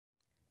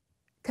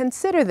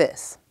Consider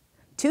this.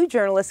 Two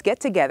journalists get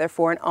together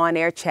for an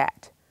on-air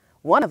chat.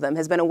 One of them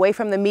has been away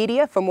from the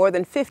media for more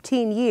than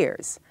 15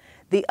 years.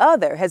 The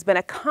other has been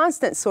a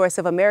constant source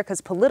of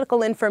America's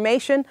political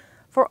information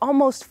for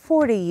almost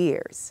 40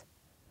 years.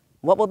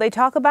 What will they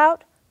talk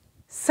about?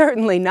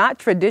 Certainly not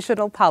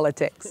traditional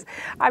politics.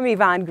 I'm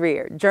Yvonne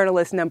Greer,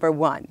 journalist number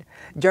one.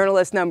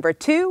 Journalist number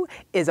two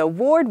is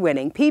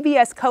award-winning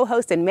PBS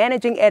co-host and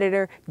managing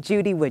editor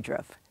Judy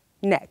Woodruff.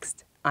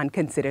 Next on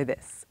Consider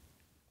This.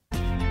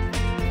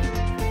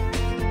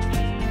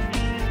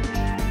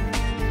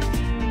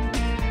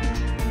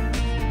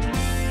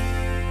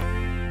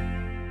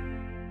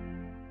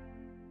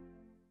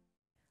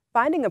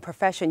 Finding a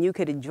profession you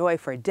could enjoy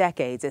for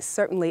decades is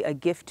certainly a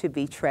gift to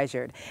be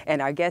treasured, and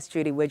our guest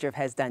Judy Woodruff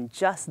has done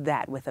just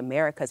that with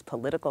America's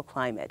political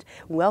climate.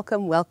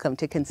 Welcome, welcome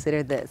to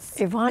Consider This.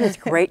 Yvonne, it's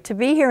great to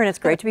be here, and it's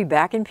great to be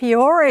back in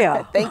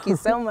Peoria. Thank you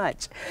so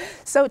much.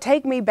 So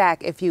take me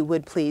back, if you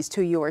would please,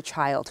 to your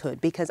childhood,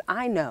 because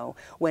I know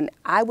when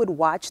I would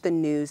watch the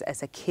news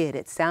as a kid,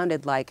 it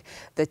sounded like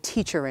the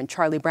teacher in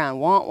Charlie Brown,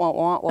 wah, wah,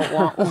 wah, wah,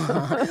 wah,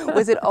 wah.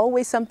 Was it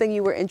always something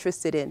you were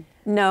interested in?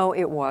 No,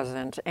 it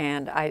wasn't,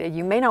 and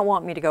you may not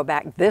want me to go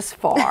back this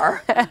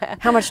far.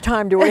 How much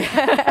time do we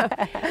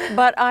have?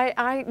 But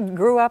I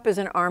grew up as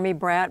an Army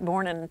brat,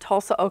 born in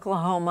Tulsa,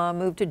 Oklahoma,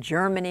 moved to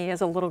Germany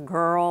as a little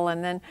girl,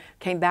 and then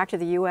came back to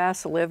the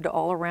U.S., lived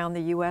all around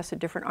the U.S. at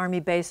different Army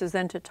bases,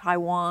 then to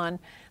Taiwan,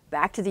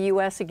 back to the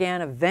U.S.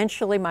 again.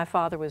 Eventually, my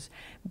father was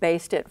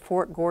based at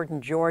Fort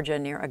Gordon, Georgia,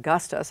 near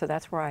Augusta, so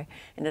that's where I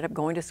ended up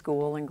going to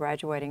school and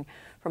graduating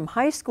from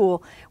high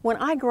school. When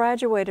I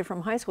graduated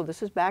from high school,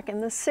 this was back in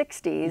the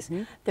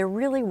 60s, there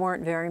really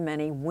weren't very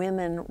many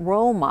women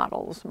role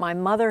models. My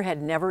mother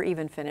had never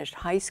even finished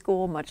high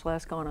school, much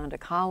less gone on to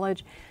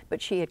college,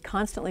 but she had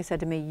constantly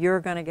said to me, "You're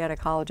going to get a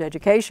college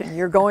education,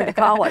 you're going to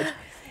college."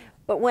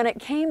 But when it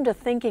came to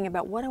thinking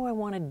about what do I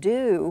want to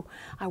do,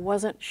 I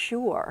wasn't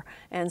sure.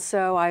 And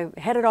so I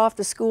headed off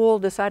to school,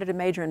 decided to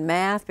major in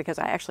math because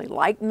I actually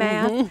liked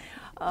math.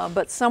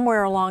 But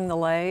somewhere along the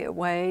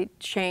way,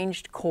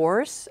 changed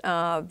course,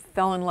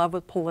 fell in love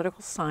with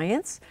political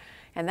science.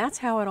 And that's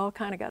how it all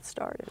kind of got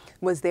started.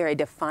 Was there a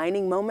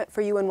defining moment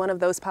for you in one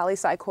of those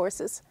poli-sci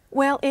courses?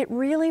 Well, it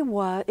really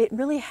was. It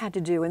really had to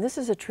do, and this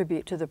is a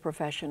tribute to the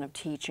profession of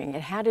teaching,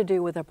 it had to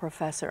do with a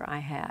professor I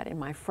had in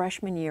my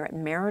freshman year at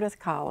Meredith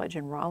College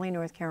in Raleigh,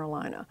 North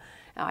Carolina.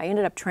 I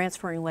ended up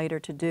transferring later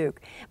to Duke,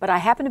 but I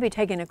happened to be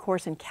taking a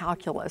course in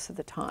calculus at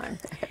the time.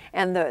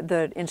 And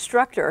the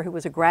instructor, who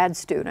was a grad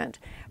student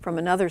from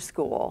another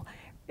school,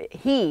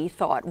 he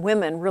thought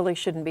women really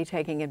shouldn't be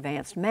taking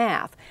advanced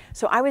math.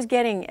 So I was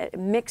getting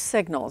mixed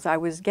signals. I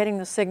was getting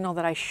the signal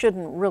that I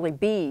shouldn't really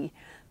be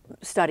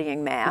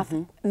studying math.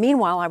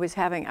 Meanwhile, I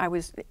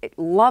was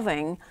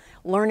loving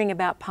learning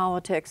about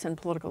politics and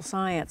political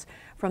science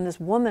from this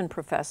woman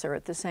professor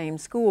at the same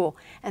school,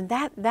 and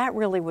that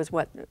really was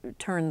what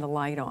turned the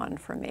light on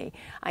for me.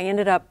 I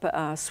ended up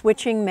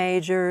switching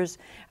majors,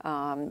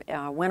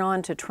 went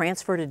on to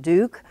transfer to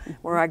Duke,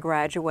 where I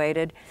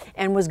graduated,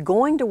 and was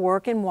going to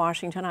work in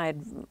Washington. I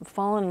had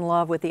fallen in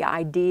love with the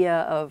idea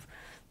of,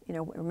 you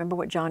know, remember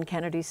what John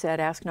Kennedy said,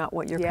 ask not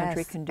what your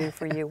country can do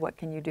for you, what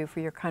can you do for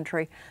your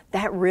country?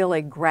 That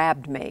really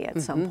grabbed me at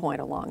some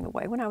point along the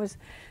way when I was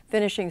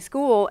finishing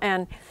school.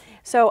 And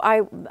so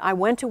I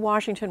went to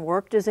Washington,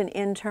 worked as an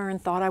intern,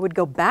 thought I would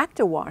go back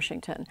to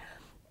Washington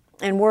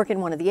and work in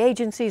one of the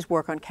agencies,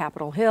 work on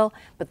Capitol Hill.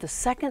 But the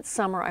second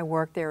summer I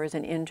worked there as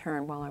an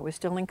intern while I was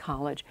still in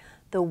college,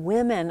 the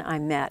women I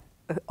met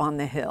on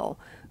the Hill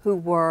who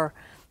were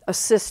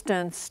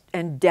assistants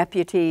and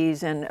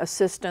deputies and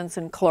assistants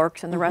and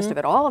clerks and the rest of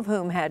it, all of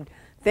whom had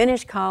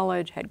finished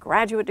college, had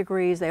graduate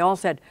degrees, they all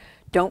said,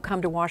 "Don't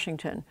come to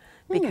Washington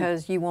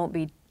because you won't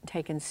be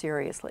taken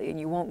seriously and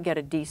you won't get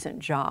a decent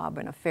job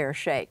and a fair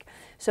shake.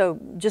 So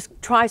just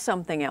try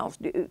something else,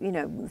 you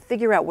know,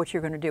 figure out what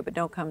you're going to do, but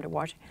don't come to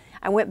Washington."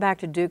 I went back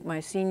to Duke my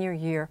senior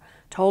year,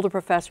 told a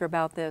professor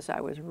about this.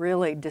 I was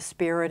really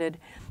dispirited.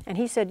 And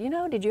he said, "You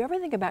know, did you ever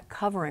think about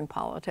covering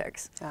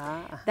politics?"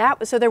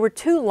 So there were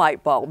two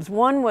light bulbs.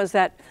 One was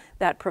that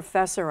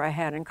professor I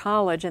had in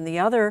college, and the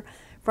other,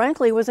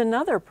 frankly, was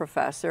another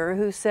professor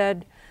who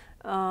said,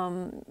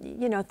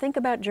 you know, think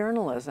about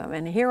journalism.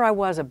 And here I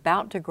was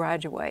about to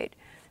graduate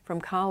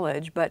from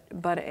college, but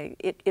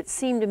it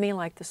seemed to me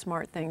like the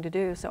smart thing to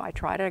do. So I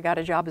tried it. I got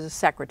a job as a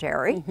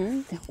secretary,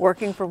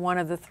 working for one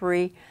of the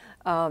three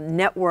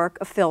network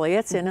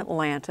affiliates in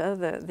Atlanta,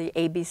 the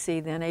ABC,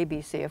 then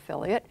ABC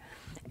affiliate,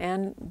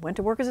 and went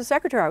to work as a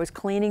secretary. I was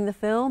cleaning the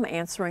film,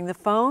 answering the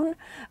phone,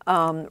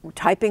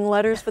 typing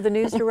letters for the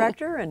news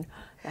director, and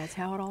that's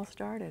how it all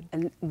started.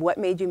 And what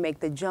made you make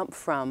the jump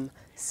from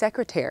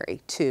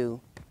secretary to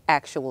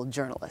actual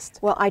journalist?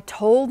 Well, I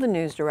told the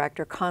news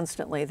director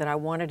constantly that I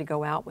wanted to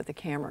go out with the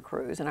camera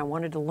crews and I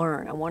wanted to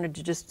learn. I wanted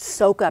to just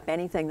soak up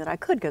anything that I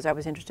could because I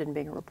was interested in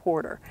being a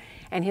reporter.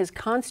 And his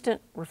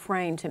constant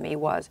refrain to me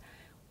was,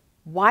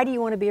 Why do you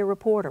want to be a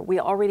reporter? We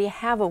already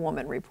have a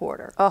woman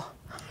reporter. Oh.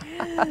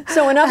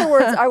 So in other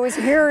words, I was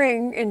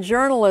hearing in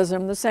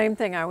journalism the same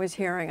thing I was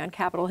hearing on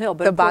Capitol Hill.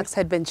 But the box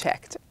had been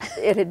checked.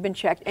 It had been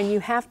checked. And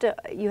you have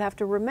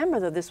to remember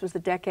that this was the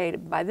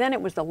decade, by then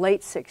it was the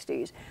late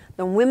 60s.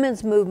 The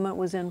women's movement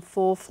was in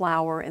full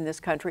flower in this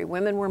country.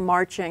 Women were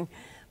marching,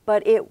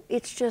 but it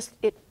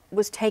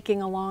was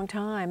taking a long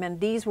time.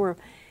 And these were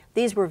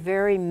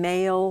very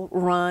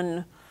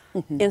male-run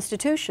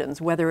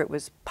institutions, whether it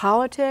was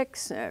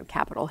politics,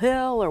 Capitol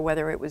Hill, or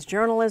whether it was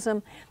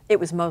journalism. It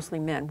was mostly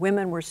men.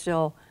 Women were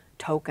still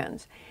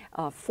tokens.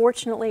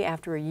 Fortunately,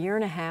 after a year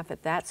and a half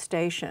at that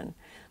station,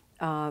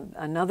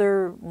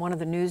 another one of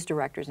the news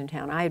directors in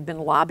town, I had been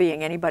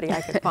lobbying anybody I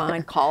could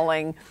find,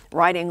 calling,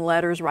 writing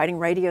letters, writing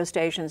radio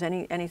stations,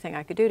 anything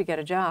I could do to get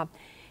a job.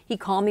 He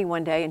called me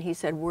one day and he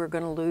said, we're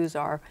going to lose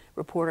our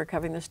reporter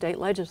covering the state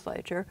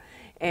legislature,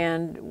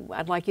 and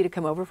I'd like you to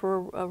come over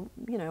for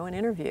an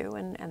interview.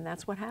 And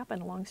that's what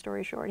happened, long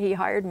story short. He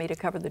hired me to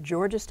cover the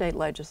Georgia state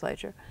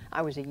legislature.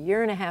 I was a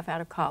year and a half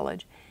out of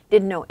college,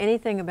 didn't know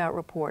anything about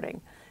reporting,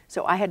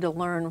 so I had to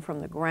learn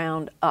from the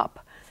ground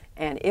up,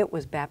 and it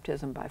was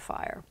baptism by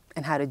fire.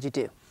 And how did you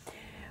do?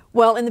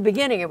 Well, in the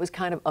beginning, it was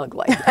kind of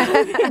ugly.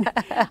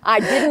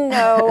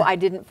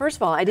 First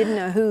of all, I didn't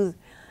know who.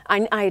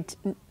 I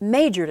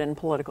majored in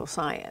political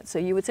science, so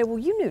you would say, well,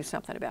 you knew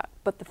something about it.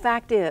 But the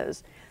fact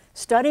is,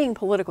 studying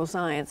political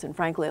science, and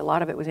frankly, a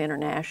lot of it was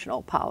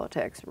international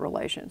politics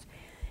relations,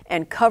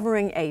 and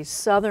covering a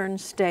southern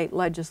state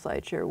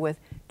legislature with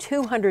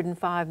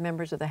 205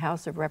 members of the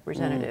House of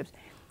Representatives,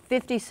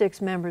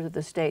 56 members of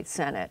the state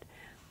Senate,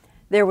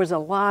 there was a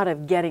lot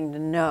of getting to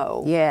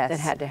know that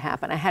had to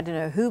happen. I had to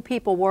know who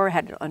people were,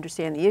 had to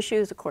understand the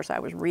issues. Of course, I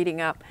was reading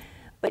up.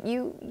 But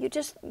you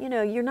just,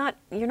 you're not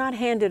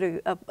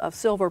handed a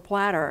silver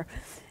platter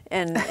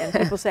and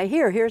people say,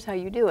 here's how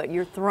you do it.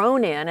 You're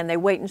thrown in and they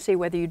wait and see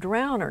whether you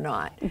drown or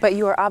not. But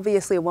you are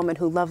obviously a woman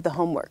who loved the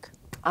homework.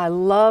 I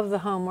love the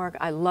homework.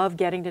 I love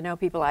getting to know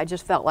people. I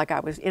just felt like I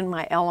was in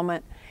my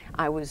element.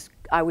 I was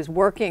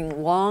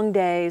working long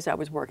days. I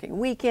was working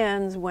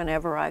weekends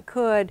whenever I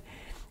could.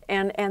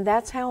 And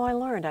that's how I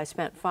learned. I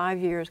spent 5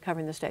 years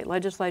covering the state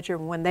legislature.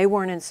 When they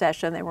weren't in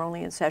session, they were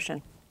only in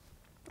session,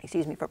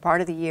 for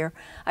part of the year.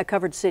 I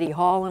covered City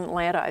Hall in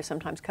Atlanta. I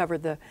sometimes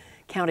covered the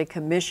County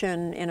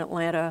Commission in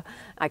Atlanta.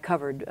 I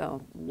covered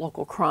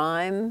local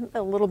crime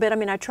a little bit. I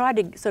mean, I tried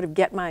to sort of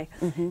get my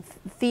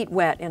feet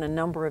wet in a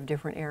number of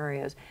different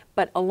areas.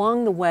 But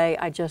along the way,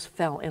 I just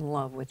fell in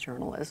love with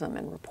journalism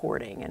and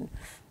reporting, and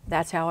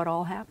that's how it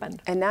all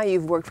happened. And now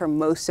you've worked for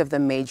most of the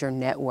major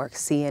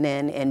networks,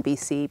 CNN,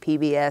 NBC,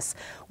 PBS.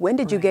 When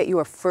did you get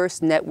your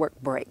first network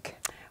break?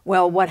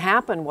 Well, what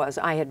happened was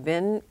I had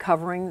been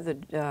covering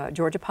the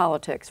Georgia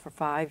politics for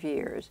 5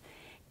 years,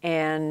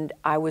 and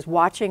I was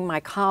watching my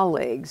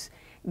colleagues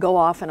go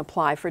off and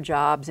apply for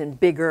jobs in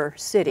bigger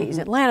cities.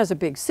 Atlanta's a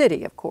big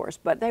city, of course,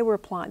 but they were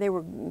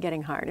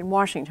getting hired in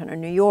Washington or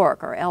New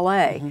York or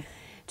LA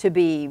to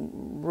be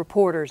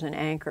reporters and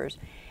anchors.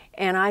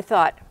 And I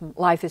thought,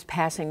 life is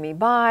passing me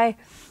by.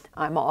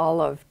 I'm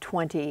all of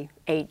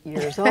 28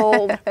 years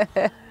old.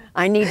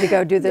 I need to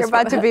go do this. You're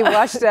about to be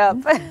washed up.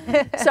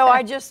 So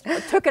I just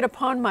took it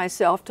upon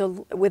myself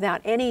to,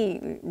 without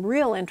any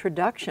real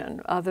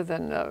introduction other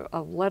than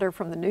a letter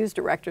from the news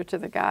director to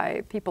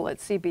the people at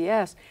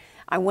CBS,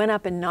 I went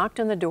up and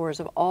knocked on the doors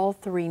of all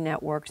 3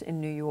 networks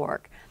in New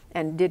York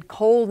and did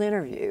cold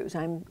interviews.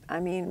 I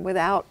mean,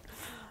 without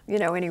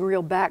any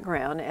real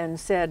background, and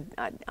said,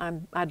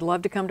 I'd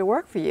love to come to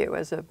work for you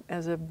as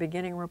a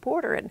beginning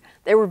reporter. And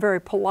they were very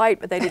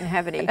polite, but they didn't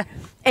have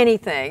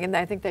anything. And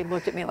I think they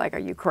looked at me like, are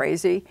you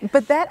crazy?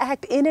 But that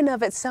act in and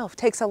of itself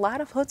takes a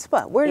lot of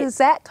chutzpah. Where does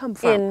that come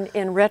from?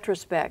 In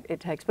retrospect, it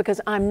takes, because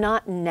I'm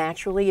not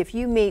naturally, if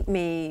you meet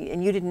me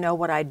and you didn't know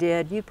what I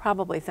did, you'd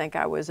probably think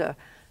I was a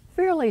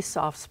fairly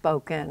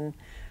soft-spoken,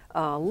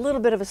 a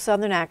little bit of a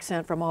Southern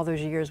accent from all those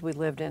years we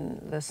lived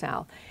in the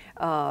South.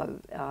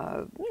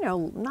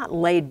 Not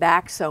laid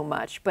back so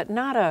much, but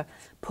not a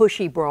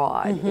pushy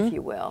broad, if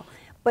you will.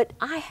 But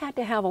I had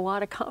to have a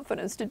lot of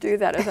confidence to do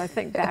that as I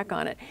think back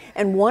on it.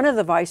 And one of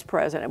the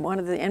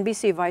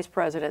NBC vice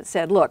presidents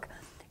said, look,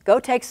 go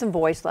take some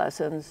voice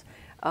lessons,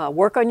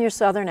 work on your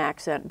Southern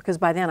accent, because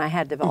by then I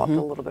had developed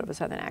a little bit of a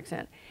Southern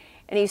accent.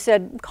 And he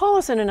said, call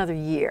us in another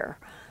year.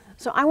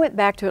 So I went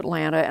back to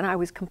Atlanta and I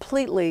was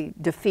completely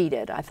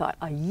defeated. I thought,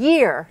 a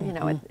year,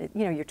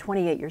 you're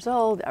 28 years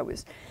old. I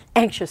was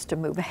anxious to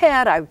move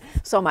ahead. I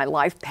saw my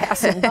life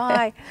passing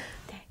by.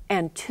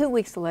 And 2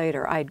 weeks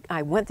later,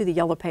 I went through the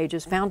yellow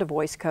pages, found a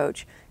voice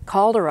coach,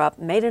 called her up,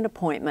 made an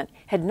appointment,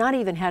 had not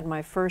even had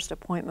my first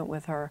appointment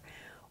with her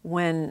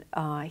when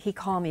he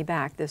called me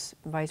back, this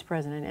vice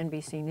president at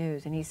NBC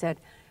News, and he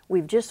said,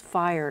 we've just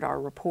fired our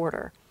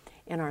reporter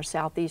in our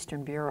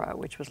Southeastern Bureau,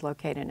 which was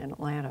located in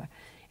Atlanta.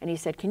 And he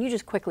said, can you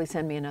just quickly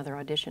send me another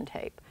audition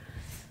tape?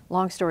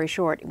 Long story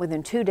short,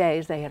 within 2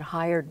 days, they had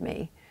hired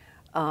me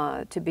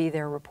to be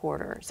their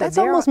reporter. So that's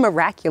almost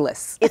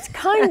miraculous. It's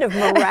kind of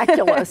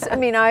miraculous. I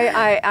mean,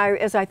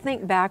 as I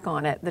think back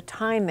on it, the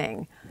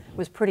timing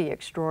was pretty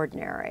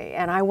extraordinary.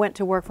 And I went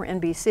to work for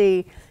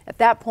NBC. At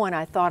that point,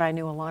 I thought I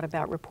knew a lot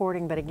about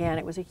reporting, but again,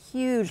 it was a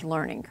huge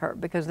learning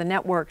curve because the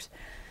networks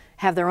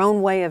have their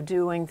own way of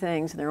doing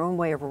things, their own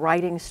way of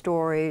writing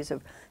stories,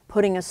 of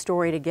putting a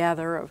story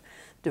together, of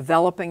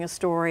developing a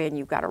story, and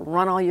you've got to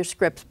run all your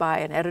scripts by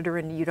an editor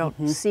and you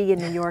don't see in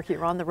New York,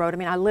 you're on the road. I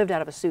mean, I lived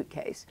out of a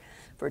suitcase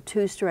for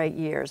 2 straight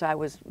years. I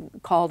was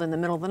called in the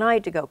middle of the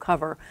night to go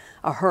cover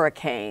a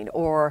hurricane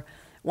or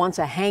once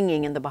a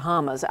hanging in the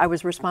Bahamas. I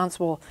was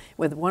responsible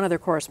with one other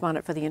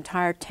correspondent for the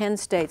entire 10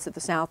 states of the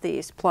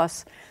Southeast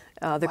plus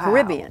the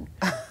Caribbean.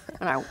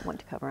 And I went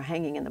to cover a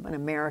hanging in an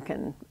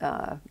American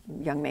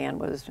young man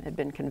had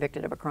been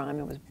convicted of a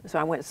crime. So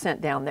I went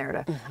sent down there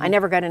to, I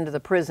never got into the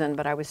prison,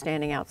 but I was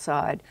standing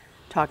outside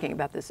talking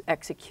about this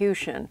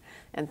execution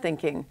and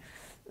thinking,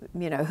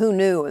 you know, who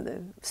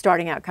knew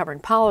starting out covering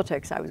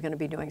politics I was going to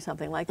be doing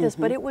something like this.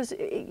 But it was,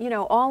 you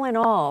know, all in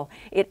all,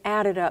 it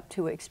added up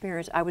to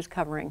experience. I was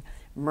covering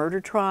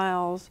murder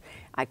trials.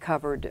 I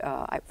covered,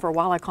 for a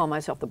while I called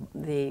myself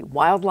the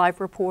wildlife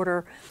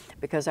reporter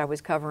because I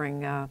was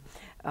covering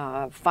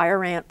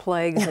fire ant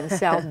plagues in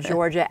South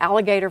Georgia,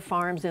 alligator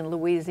farms in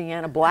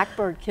Louisiana,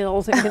 blackbird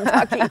kills in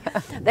Kentucky.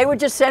 They would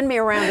just send me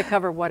around to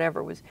cover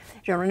whatever was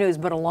general news.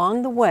 But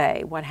along the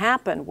way, what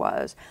happened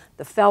was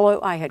the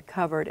fellow I had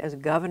covered as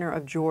governor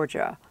of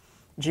Georgia,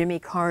 Jimmy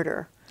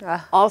Carter,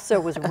 also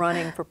was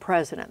running for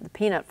president, the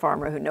peanut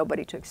farmer who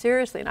nobody took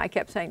seriously. And I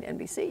kept saying to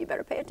NBC, you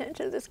better pay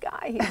attention to this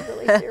guy. He's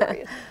really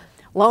serious.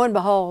 Lo and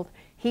behold,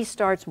 he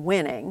starts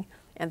winning.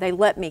 And they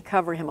let me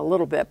cover him a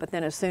little bit, but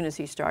then as soon as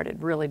he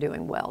started really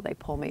doing well, they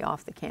pulled me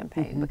off the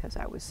campaign because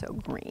I was so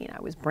green.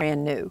 I was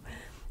brand new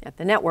at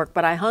the network,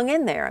 but I hung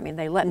in there. I mean,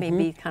 they let me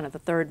be kind of the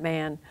third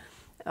man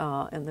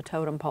in the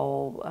totem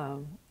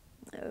pole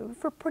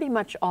for pretty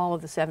much all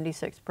of the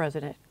 76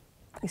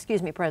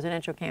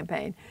 presidential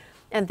campaign.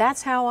 And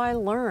that's how I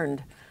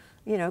learned,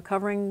 you know,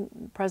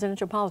 covering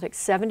presidential politics.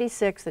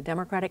 76, the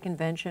Democratic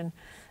Convention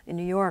in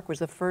New York was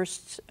the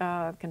first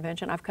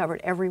convention. I've covered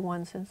every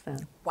one since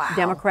then. Wow.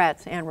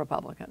 Democrats and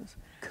Republicans.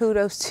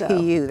 Kudos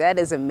to you. That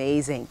is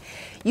amazing.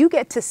 You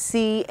get to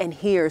see and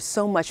hear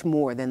so much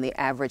more than the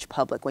average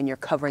public when you're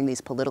covering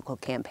these political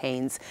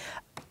campaigns.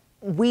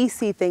 We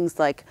see things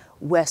like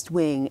West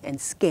Wing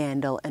and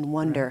Scandal and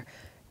wonder,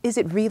 is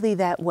it really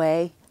that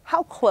way?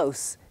 How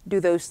close do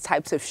those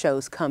types of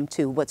shows come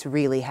to what's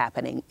really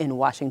happening in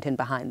Washington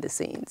behind the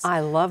scenes?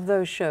 I love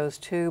those shows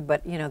too,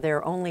 but you know,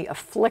 they're only a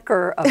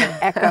flicker of an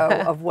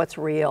echo of what's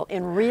real.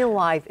 In real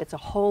life, it's a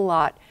whole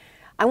lot.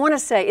 I want to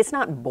say it's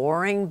not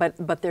boring, but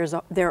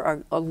there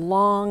are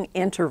long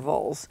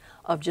intervals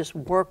of just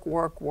work,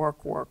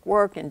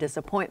 and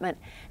disappointment,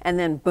 and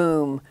then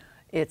boom,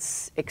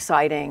 it's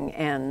exciting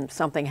and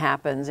something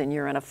happens and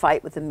you're in a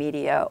fight with the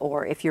media,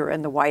 or if you're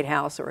in the White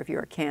House or if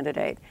you're a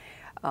candidate.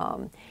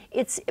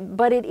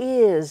 But it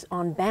is,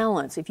 on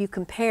balance, if you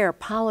compare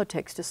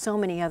politics to so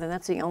many other,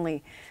 that's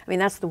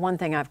the one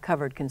thing I've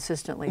covered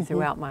consistently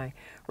throughout my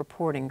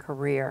reporting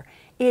career.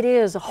 It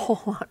is a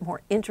whole lot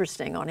more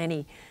interesting on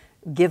any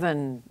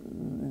given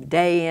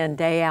day in,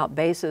 day out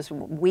basis,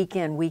 week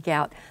in, week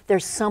out.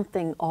 There's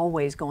something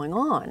always going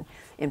on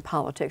in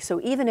politics.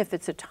 So even if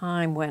it's a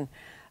time when,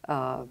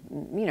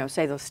 you know,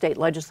 say the state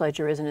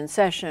legislature isn't in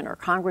session or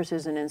Congress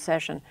isn't in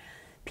session,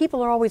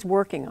 people are always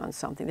working on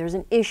something. There's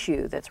an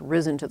issue that's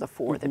risen to the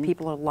fore that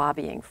people are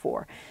lobbying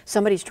for.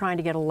 Somebody's trying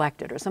to get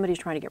elected or somebody's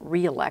trying to get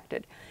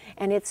reelected.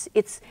 And it's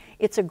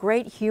a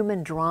great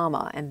human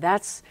drama, and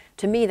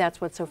to me,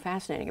 that's what's so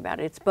fascinating about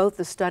it. It's both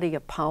the study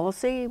of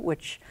policy,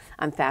 which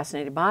I'm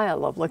fascinated by. I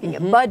love looking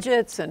at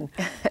budgets and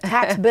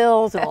tax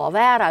bills and all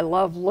that. I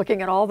love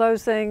looking at all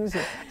those things.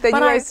 Then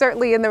you are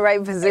certainly in the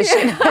right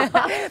position.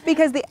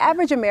 Because the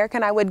average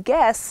American, I would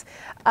guess,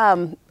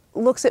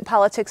 looks at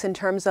politics in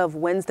terms of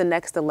when's the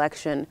next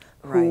election,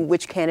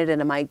 which candidate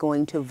am I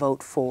going to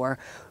vote for.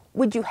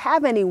 Would you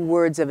have any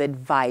words of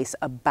advice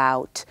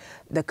about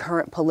the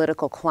current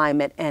political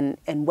climate and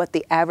what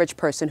the average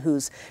person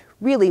who's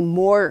really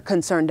more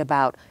concerned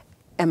about,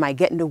 am I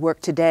getting to work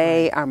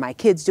today? Are my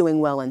kids doing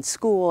well in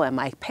school? Am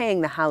I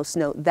paying the house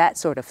note? That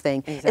sort of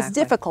thing. Exactly. It's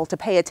difficult to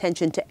pay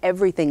attention to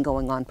everything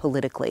going on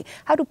politically.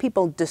 How do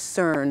people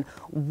discern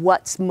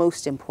what's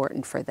most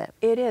important for them?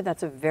 It is.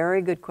 That's a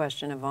very good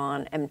question,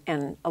 Yvonne. And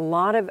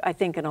I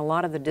think a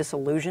lot of the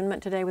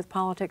disillusionment today with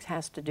politics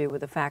has to do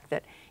with the fact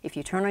that if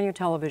you turn on your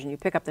television, you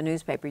pick up the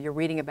newspaper, you're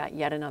reading about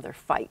yet another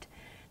fight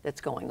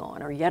that's going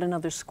on, or yet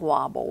another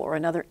squabble, or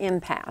another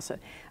impasse,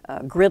 a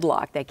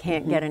gridlock. They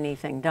can't get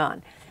anything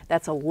done.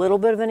 That's a little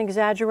bit of an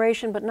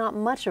exaggeration, but not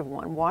much of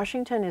one.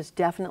 Washington is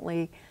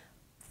definitely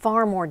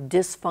far more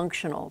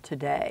dysfunctional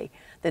today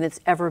than it's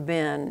ever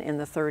been in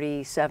the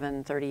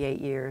 37, 38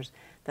 years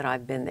that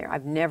I've been there.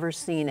 I've never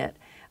seen it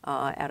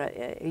at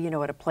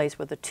a place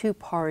where the two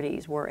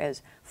parties were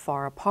as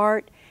far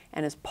apart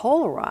and as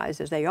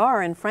polarized as they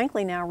are, and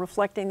frankly now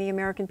reflecting the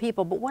American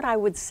people. But what I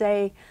would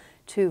say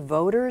to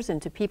voters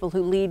and to people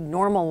who lead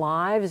normal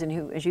lives and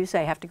who, as you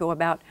say, have to go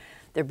about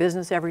their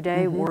business every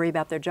day, worry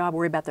about their job,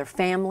 worry about their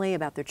family,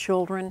 about their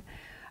children,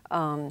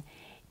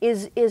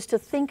 is to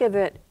think of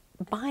it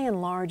by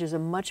and large as a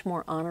much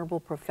more honorable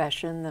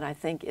profession than I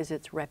think is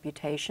its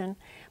reputation.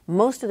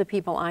 Most of the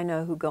people I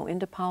know who go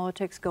into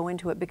politics go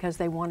into it because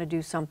they want to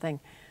do something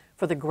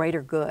for the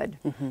greater good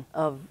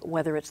of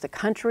whether it's the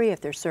country, if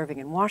they're serving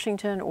in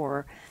Washington,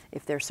 or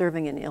if they're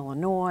serving in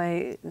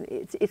Illinois.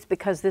 It's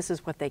because this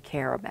is what they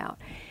care about.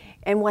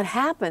 And what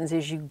happens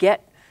is you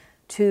get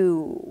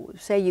to,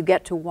 say you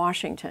get to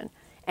Washington,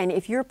 and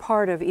if you're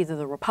part of either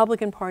the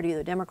Republican Party or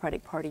the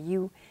Democratic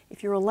Party,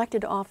 if you're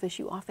elected to office,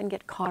 you often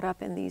get caught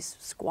up in these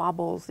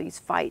squabbles, these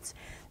fights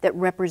that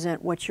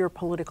represent what your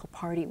political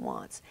party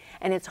wants.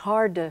 And it's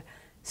hard to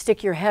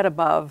stick your head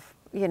above,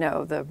 you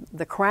know,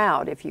 the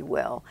crowd, if you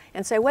will,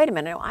 and say, wait a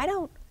minute, I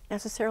don't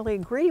necessarily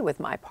agree with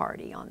my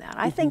party on that.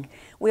 I think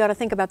we ought to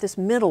think about this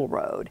middle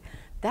road.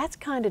 That's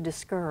kind of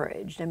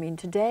discouraged. I mean,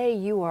 today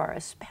you are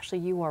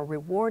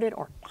rewarded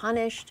or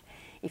punished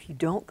if you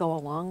don't go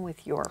along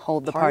with your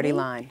hold the party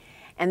line.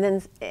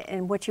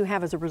 And what you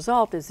have as a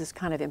result is this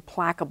kind of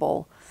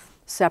implacable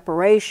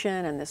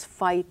separation and this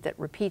fight that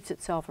repeats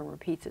itself and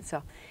repeats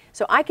itself.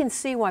 So I can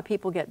see why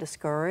people get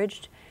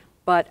discouraged,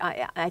 but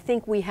I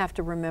think we have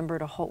to remember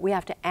we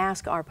have to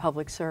ask our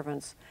public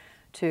servants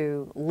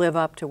to live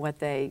up to what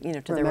they, you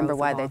know, to their oath of remember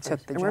why office. they took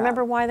the job. And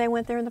remember why they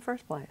went there in the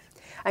first place.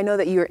 I know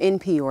that you're in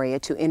Peoria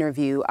to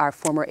interview our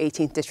former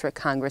 18th District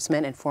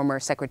Congressman and former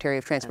Secretary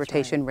of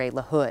Transportation, Ray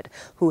LaHood,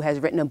 who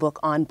has written a book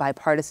on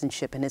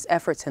bipartisanship and his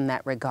efforts in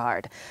that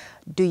regard.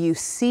 Do you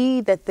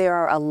see that there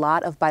are a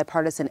lot of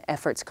bipartisan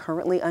efforts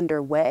currently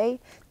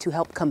underway to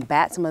help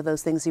combat some of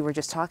those things you were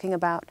just talking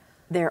about?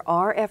 There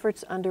are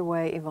efforts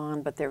underway,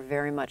 Yvonne, but they're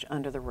very much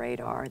under the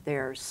radar.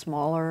 They're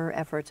smaller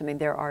efforts. I mean,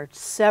 there are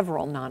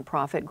several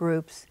nonprofit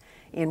groups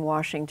in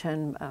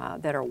Washington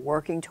that are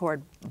working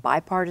toward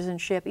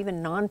bipartisanship,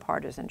 even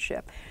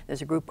nonpartisanship.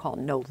 There's a group called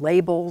No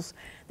Labels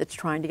that's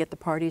trying to get the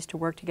parties to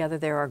work together.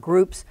 There are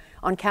groups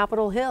on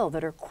Capitol Hill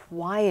that are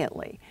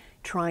quietly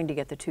trying to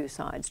get the two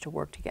sides to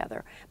work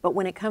together. But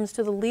when it comes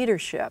to the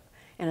leadership,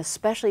 and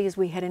especially as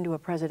we head into a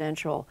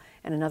presidential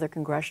and another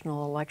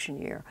congressional election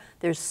year,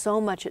 there's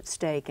so much at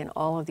stake in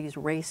all of these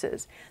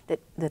races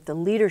that the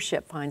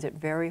leadership finds it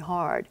very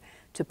hard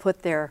to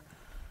put their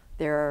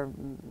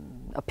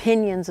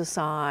opinions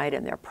aside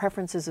and their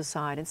preferences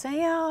aside and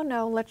say, oh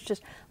no,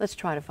 let's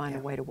try to find a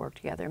way to work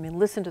together. I mean,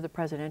 listen to the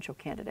presidential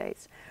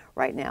candidates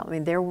right now. I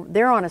mean,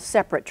 they're on a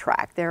separate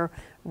track. They're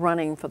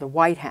running for the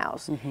White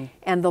House.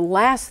 And the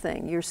last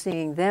thing you're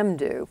seeing them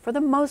do, for the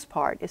most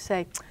part, is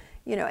say,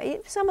 you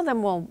know, some of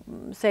them will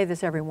say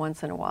this every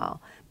once in a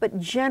while,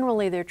 but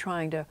generally they're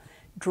trying to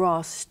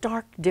draw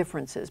stark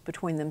differences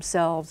between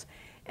themselves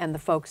and the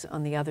folks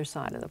on the other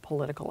side of the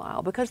political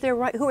aisle. Because they're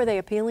right. Who are they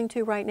appealing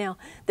to right now?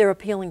 They're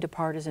appealing to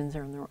partisans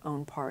in their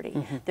own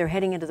party. They're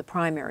heading into the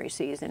primary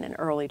season in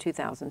early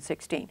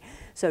 2016.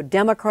 So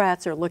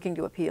Democrats are looking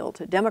to appeal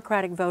to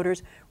Democratic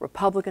voters.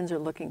 Republicans are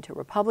looking to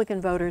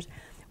Republican voters.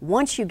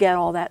 Once you get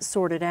all that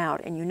sorted out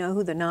and you know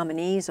who the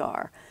nominees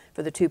are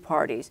for the two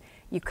parties,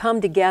 you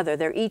come together.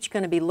 They're each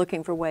going to be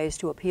looking for ways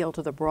to appeal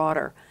to the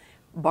broader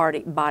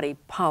body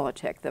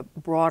politic, the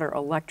broader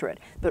electorate.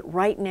 But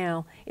right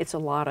now, it's a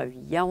lot of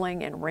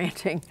yelling and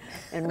ranting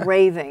and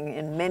raving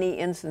in many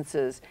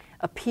instances,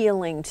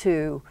 appealing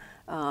to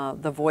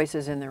the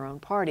voices in their own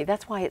party.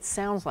 That's why it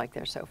sounds like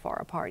they're so far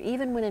apart,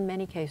 even when in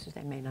many cases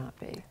they may not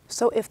be.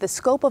 So if the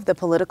scope of the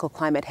political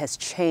climate has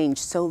changed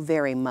so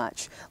very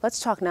much, let's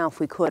talk now, if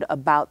we could,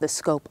 about the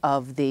scope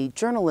of the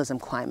journalism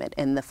climate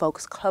and the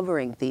folks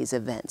covering these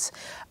events.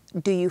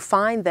 Do you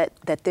find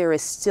that there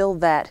is still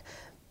that,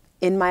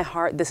 in my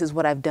heart, this is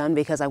what I've done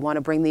because I want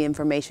to bring the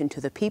information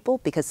to the people?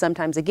 Because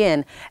sometimes,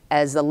 again,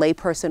 as a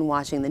layperson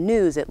watching the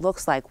news, it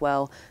looks like,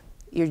 well,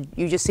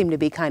 you just seem to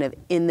be kind of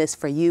in this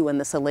for you and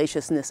the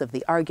salaciousness of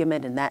the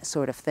argument and that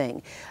sort of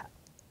thing.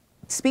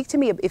 Speak to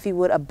me, if you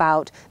would,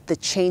 about the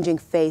changing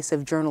face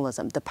of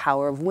journalism, the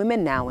power of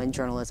women now in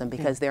journalism,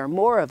 because there are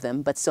more of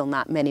them, but still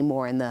not many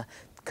more in the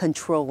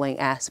controlling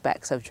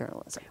aspects of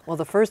journalism. Well,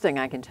 the first thing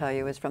I can tell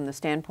you is from the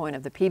standpoint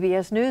of the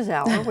PBS News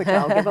Hour, which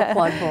I'll give a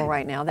plug for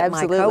right now, that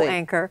my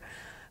co-anchor,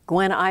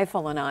 Gwen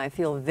Ifill, and I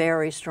feel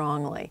very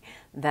strongly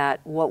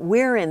that what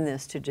we're in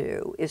this to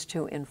do is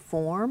to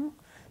inform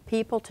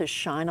people, to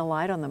shine a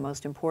light on the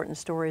most important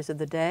stories of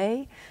the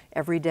day,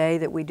 every day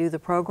that we do the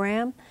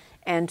program,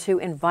 and to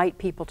invite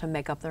people to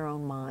make up their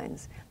own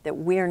minds. That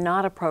we're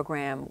not a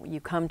program you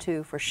come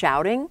to for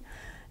shouting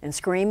and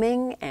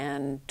screaming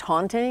and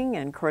taunting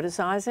and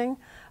criticizing.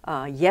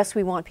 Yes,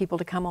 we want people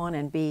to come on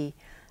and be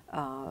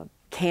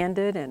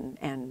candid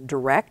and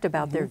direct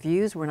about their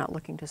views. We're not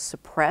looking to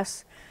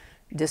suppress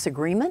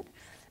disagreement,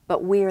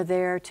 but we're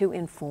there to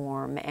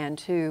inform and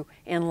to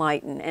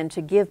enlighten and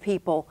to give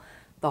people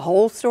the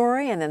whole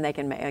story, and then they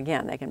can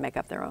make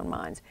up their own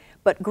minds.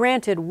 But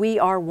granted, we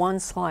are one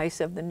slice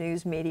of the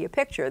news media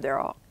picture. There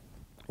are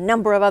a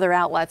number of other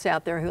outlets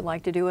out there who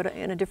like to do it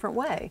in a different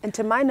way. And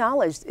to my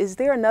knowledge, is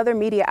there another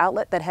media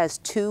outlet that has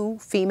two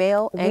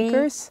female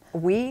anchors?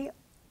 We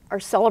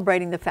are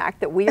celebrating the fact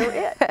that we are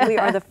it. We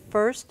are the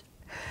first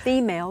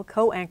female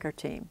co-anchor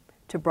team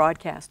to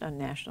broadcast on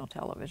national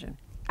television.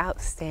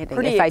 Outstanding,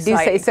 Pretty if exciting.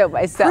 I do say so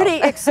myself.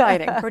 Pretty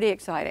exciting, pretty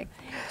exciting.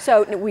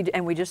 So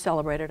we just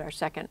celebrated our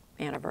second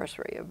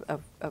anniversary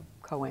of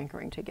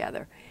co-anchoring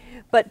together.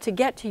 But to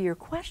get to your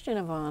question,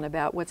 Yvonne,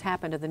 about what's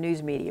happened to the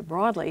news media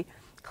broadly,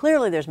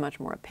 clearly there's much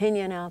more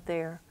opinion out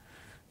there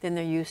than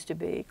there used to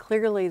be.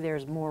 Clearly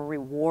there's more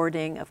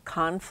rewarding of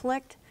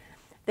conflict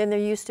than there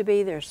used to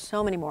be. There's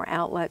so many more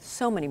outlets,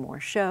 so many more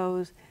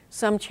shows.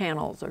 Some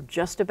channels are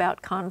just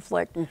about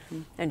conflict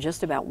and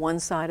just about one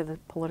side of the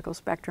political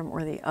spectrum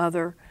or the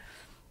other.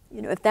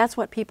 You know, if that's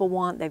what people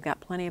want, they've got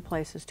plenty of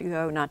places to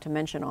go, not to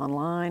mention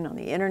online, on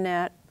the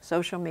internet,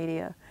 social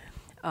media.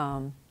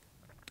 But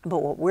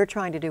what we're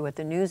trying to do at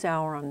the News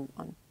Hour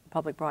on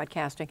public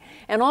broadcasting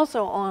and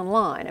also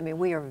online, I mean,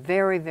 we are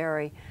very,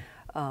 very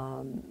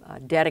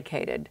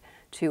dedicated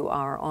to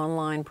our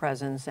online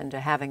presence and to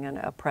having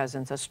a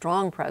presence, a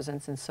strong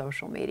presence in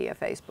social media,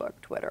 Facebook,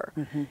 Twitter,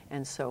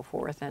 and so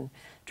forth, and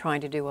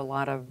trying to do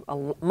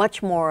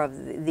much more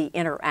of the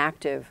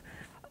interactive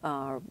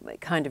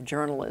kind of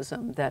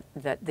journalism that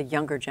the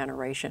younger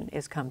generation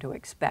has come to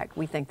expect.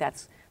 We think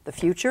that's the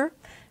future,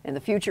 and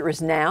the future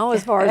is now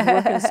as far as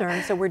we're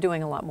concerned, so we're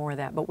doing a lot more of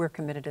that, but we're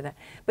committed to that.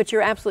 But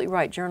you're absolutely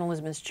right,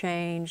 journalism has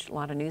changed, a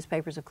lot of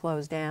newspapers have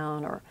closed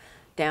down or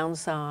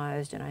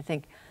downsized, and I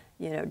think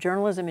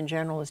journalism in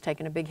general has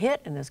taken a big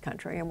hit in this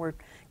country, and we're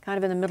kind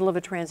of in the middle of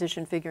a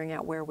transition figuring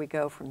out where we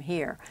go from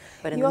here.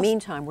 But in the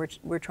meantime,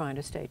 we're trying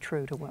to stay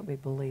true to what we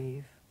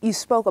believe. You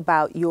spoke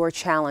about your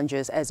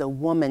challenges as a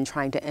woman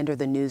trying to enter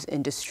the news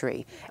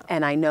industry,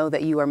 and I know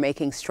that you are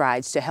making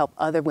strides to help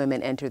other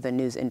women enter the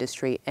news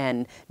industry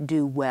and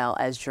do well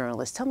as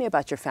journalists. Tell me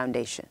about your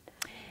foundation.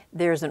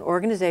 There's an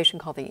organization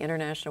called the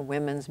International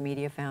Women's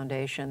Media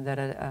Foundation that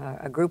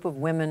a group of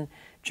women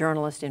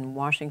journalists in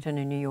Washington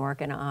and New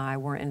York and I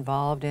were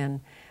involved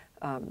in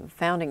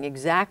founding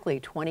exactly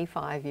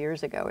 25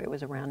 years ago. It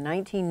was around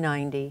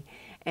 1990,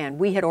 and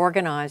we had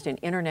organized an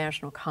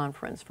international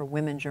conference for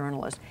women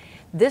journalists.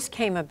 This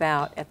came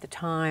about at the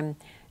time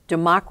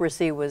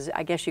democracy was,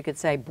 I guess you could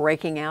say,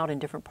 breaking out in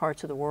different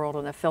parts of the world.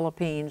 In the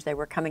Philippines, they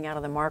were coming out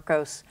of the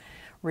Marcos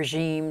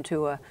regime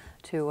to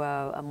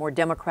a more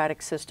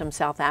democratic system.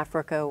 South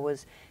Africa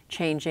was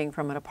changing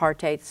from an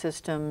apartheid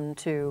system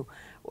to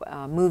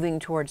moving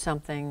towards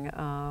something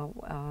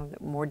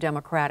more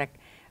democratic.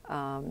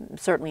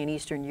 Certainly in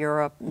Eastern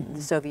Europe,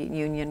 the Soviet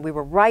Union, we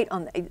were right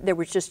on, there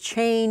was just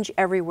change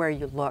everywhere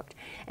you looked.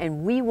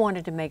 And we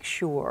wanted to make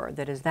sure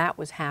that as that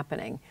was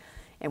happening,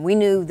 and we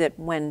knew that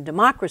when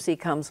democracy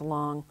comes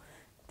along,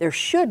 there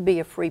should be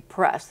a free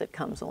press that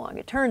comes along.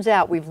 It turns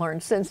out, we've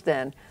learned since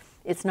then,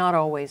 it's not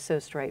always so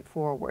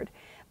straightforward.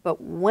 But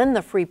when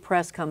the free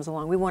press comes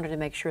along, we wanted to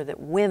make sure that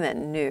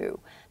women knew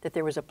that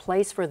there was a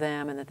place for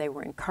them and that they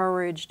were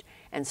encouraged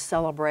and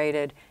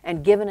celebrated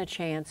and given a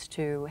chance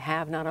to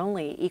have not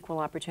only equal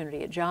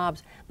opportunity at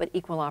jobs, but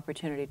equal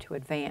opportunity to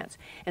advance.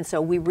 And so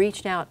we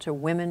reached out to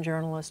women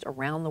journalists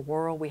around the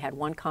world. We had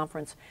one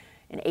conference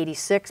in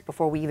 '86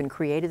 before we even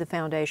created the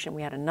foundation.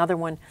 We had another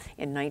one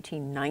in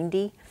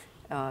 1990.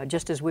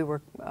 Just as we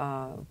were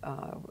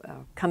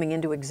coming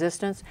into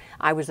existence.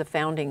 I was the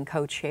founding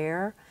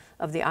co-chair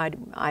of the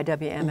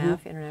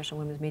IWMF, International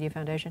Women's Media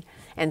Foundation.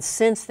 And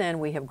since then,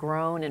 we have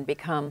grown and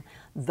become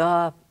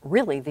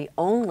really the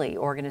only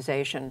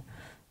organization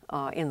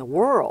in the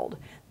world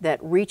that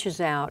reaches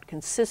out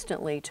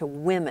consistently to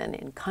women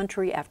in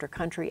country after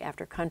country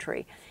after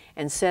country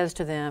and says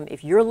to them,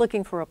 if you're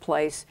looking for a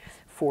place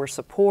for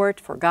support,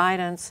 for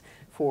guidance,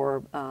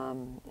 for,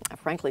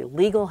 frankly,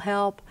 legal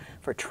help,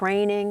 for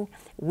training,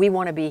 we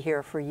want to be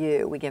here for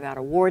you. We give out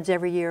awards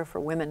every year for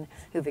women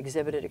who've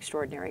exhibited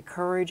extraordinary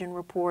courage in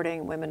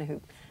reporting, women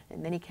who,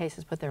 in many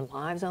cases, put their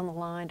lives on the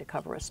line to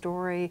cover a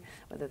story,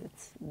 whether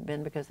it's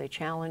been because they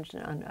challenged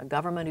a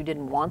government who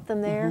didn't want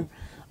them there,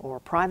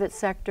 or private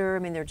sector. I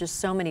mean, there are just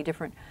so many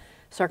different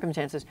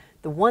circumstances.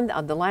 The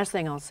last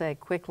thing I'll say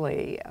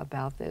quickly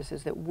about this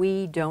is that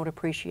we don't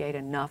appreciate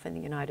enough in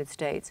the United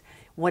States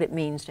what it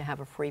means to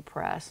have a free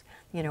press.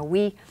 You know,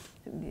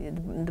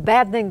 the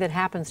bad thing that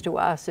happens to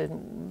us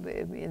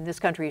in this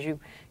country is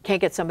you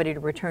can't get somebody to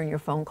return your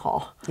phone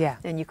call. Yeah.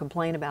 And you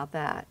complain about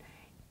that.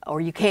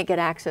 Or you can't get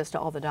access to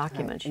all the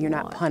documents you want.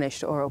 You're not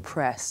punished or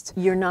oppressed.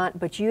 You're not,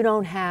 but you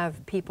don't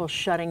have people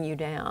shutting you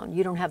down.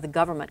 You don't have the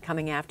government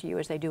coming after you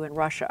as they do in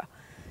Russia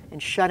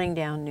and shutting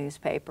down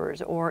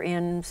newspapers, or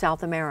in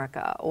South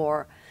America,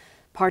 or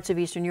parts of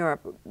Eastern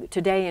Europe.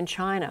 Today in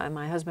China, and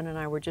my husband and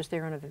I were just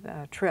there on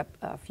a trip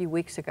a few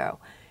weeks ago,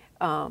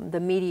 the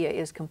media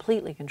is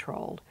completely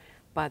controlled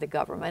by the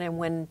government. And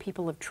when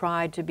people have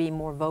tried to be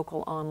more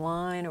vocal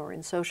online or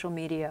in social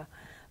media,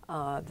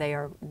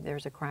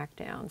 there's a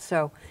crackdown.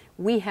 So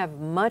we have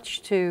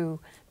much to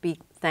be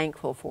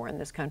thankful for in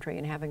this country,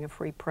 and having a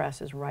free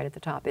press is right at the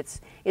top.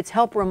 It's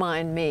helped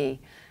remind me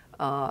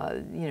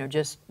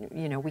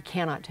we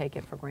cannot take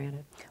it for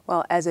granted.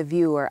 Well, as a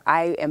viewer,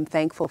 I am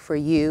thankful for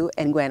you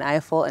and Gwen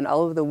Ifill and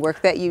all of the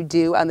work that you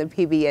do on the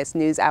PBS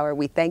News Hour.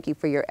 We thank you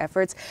for your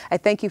efforts. I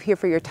thank you here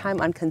for your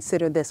time on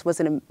Consider This. What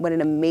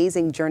an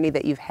amazing journey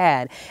that you've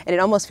had. And it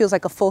almost feels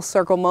like a full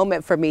circle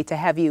moment for me to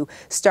have you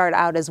start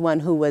out as one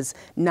who was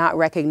not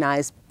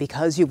recognized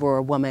because you were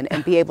a woman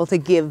and be able to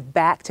give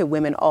back to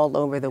women all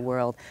over the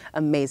world.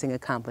 Amazing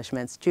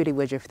accomplishments. Judy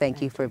Woodruff,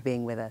 thank you for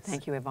being with us.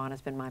 Thank you, Yvonne.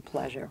 It's been my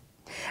pleasure.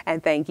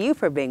 And thank you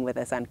for being with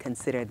us on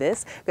Consider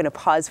This. We're going to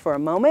pause for a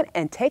moment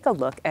and take a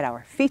look at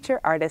our Feature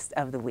Artist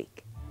of the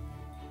Week.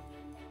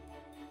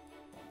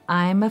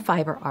 I'm a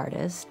fiber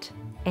artist,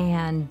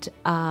 and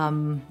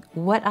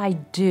what I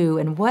do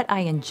and what I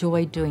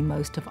enjoy doing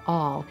most of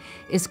all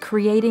is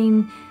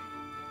creating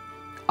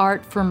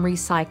art from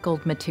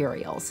recycled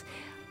materials.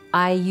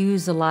 I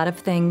use a lot of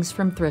things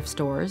from thrift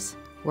stores,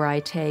 where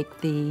I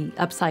take the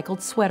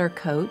upcycled sweater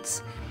coats,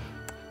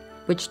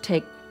 which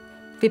take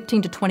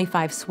 15 to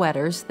 25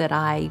 sweaters that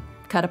I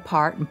cut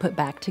apart and put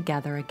back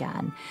together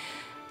again.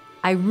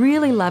 I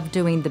really love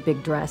doing the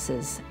big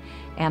dresses,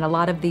 and a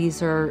lot of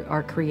these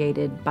are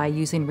created by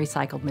using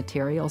recycled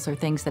materials or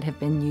things that have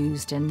been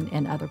used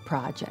in other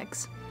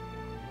projects.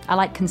 I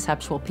like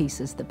conceptual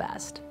pieces the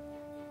best.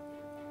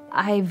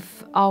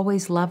 I've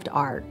always loved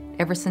art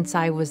ever since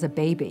I was a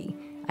baby.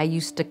 I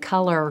used to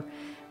color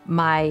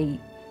my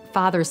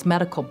father's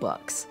medical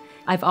books.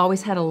 I've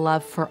always had a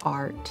love for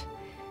art.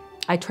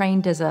 I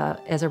trained as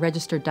a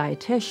registered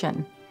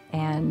dietitian,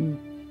 and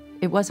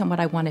it wasn't what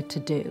I wanted to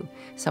do.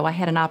 So I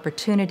had an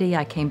opportunity.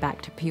 I came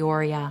back to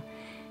Peoria,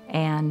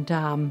 and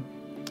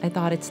I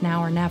thought it's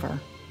now or never.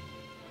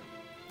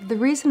 The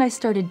reason I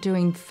started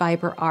doing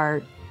fiber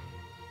art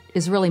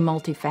is really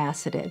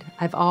multifaceted.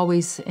 I've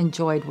always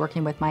enjoyed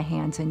working with my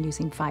hands and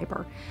using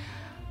fiber.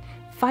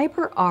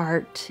 Fiber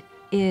art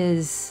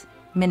is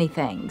many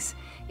things.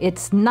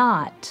 It's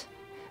not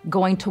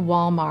going to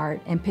Walmart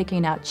and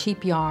picking out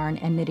cheap yarn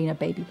and knitting a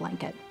baby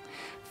blanket.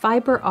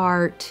 Fiber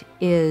art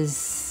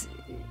is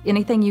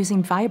anything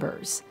using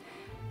fibers.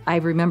 I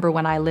remember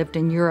when I lived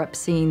in Europe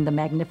seeing the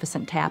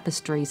magnificent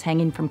tapestries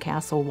hanging from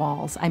castle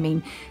walls. I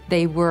mean,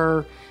 they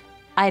were,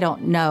 I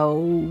don't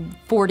know,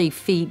 40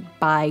 feet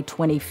by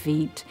 20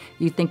 feet.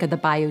 You think of the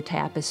Bayeux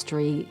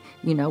tapestry,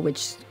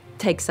 which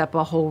takes up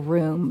a whole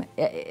room.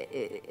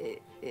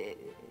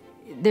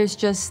 There's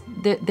just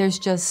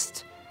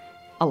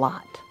a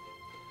lot.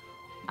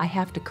 I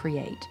have to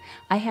create.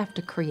 I have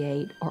to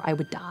create or I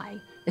would die.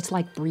 It's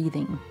like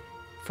breathing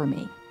for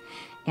me.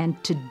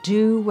 And to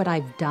do what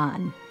I've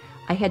done,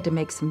 I had to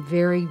make some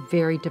very,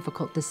 very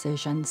difficult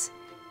decisions,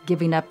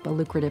 giving up a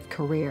lucrative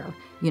career,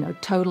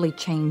 totally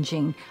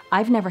changing.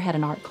 I've never had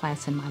an art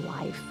class in my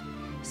life.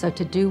 So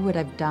to do what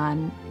I've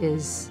done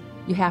is,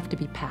 you have to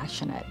be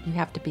passionate. You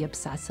have to be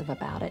obsessive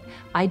about it.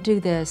 I do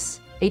this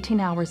 18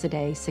 hours a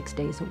day, 6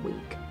 days a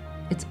week.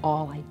 It's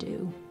all I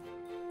do.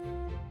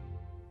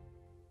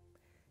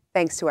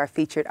 Thanks to our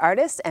featured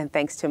artist, and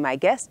thanks to my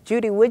guest,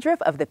 Judy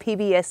Woodruff of the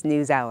PBS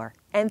News Hour.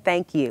 And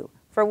thank you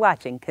for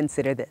watching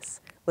Consider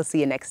This. We'll see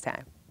you next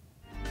time.